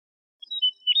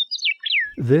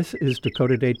This is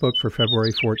Dakota Datebook for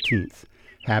February 14th.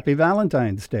 Happy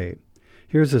Valentine's Day.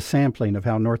 Here's a sampling of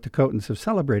how North Dakotans have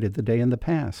celebrated the day in the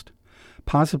past.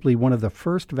 Possibly one of the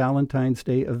first Valentine's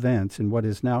Day events in what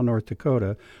is now North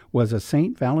Dakota was a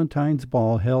St. Valentine's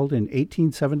Ball held in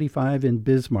 1875 in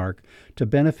Bismarck to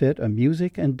benefit a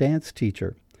music and dance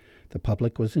teacher. The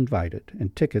public was invited,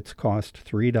 and tickets cost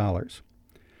 $3.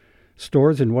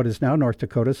 Stores in what is now North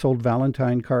Dakota sold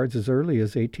Valentine cards as early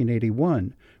as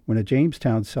 1881, when a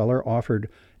Jamestown seller offered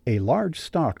a large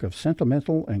stock of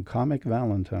sentimental and comic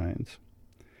valentines.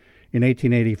 In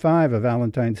 1885, a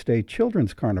Valentine's Day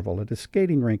Children's Carnival at a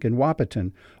skating rink in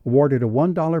Wahpeton awarded a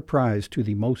 $1 prize to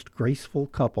the most graceful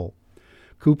couple.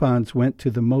 Coupons went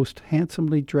to the most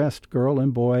handsomely dressed girl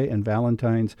and boy, and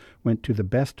Valentines went to the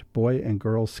best boy and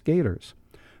girl skaters.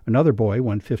 Another boy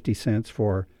won 50 cents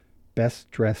for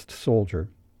Best Dressed Soldier.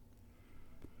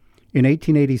 In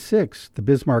 1886, the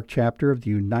Bismarck chapter of the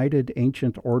United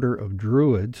Ancient Order of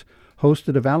Druids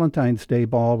hosted a Valentine's Day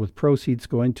ball with proceeds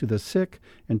going to the sick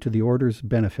and to the order's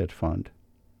benefit fund.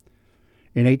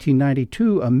 In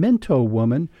 1892, a Minto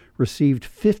woman received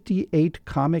 58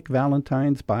 comic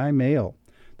valentines by mail.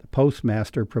 The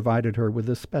postmaster provided her with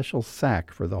a special sack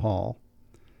for the haul.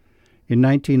 In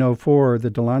 1904,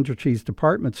 the DeLandreche's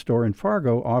department store in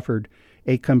Fargo offered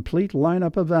a complete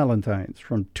lineup of valentines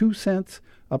from 2 cents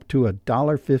up to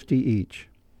 $1.50 each.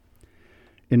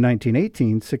 In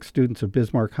 1918, 6 students of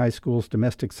Bismarck High School's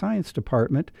domestic science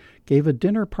department gave a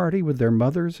dinner party with their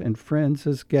mothers and friends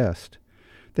as guests.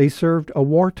 They served a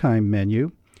wartime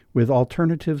menu with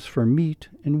alternatives for meat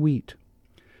and wheat.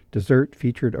 Dessert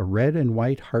featured a red and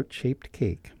white heart-shaped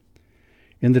cake.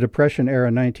 In the Depression-era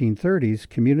 1930s,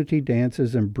 community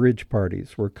dances and bridge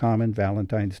parties were common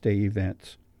Valentine's Day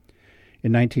events.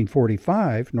 In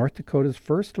 1945, North Dakota's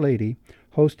First Lady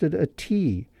hosted a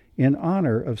tea in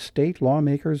honor of state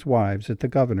lawmakers' wives at the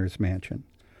governor's mansion.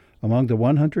 Among the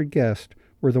 100 guests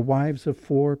were the wives of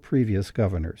 4 previous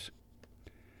governors.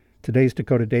 Today's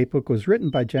Dakota Datebook was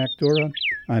written by Jack Dura.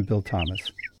 I'm Bill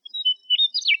Thomas.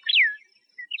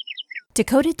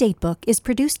 Dakota Datebook is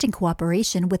produced in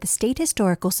cooperation with the State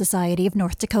Historical Society of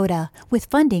North Dakota, with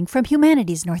funding from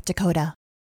Humanities North Dakota.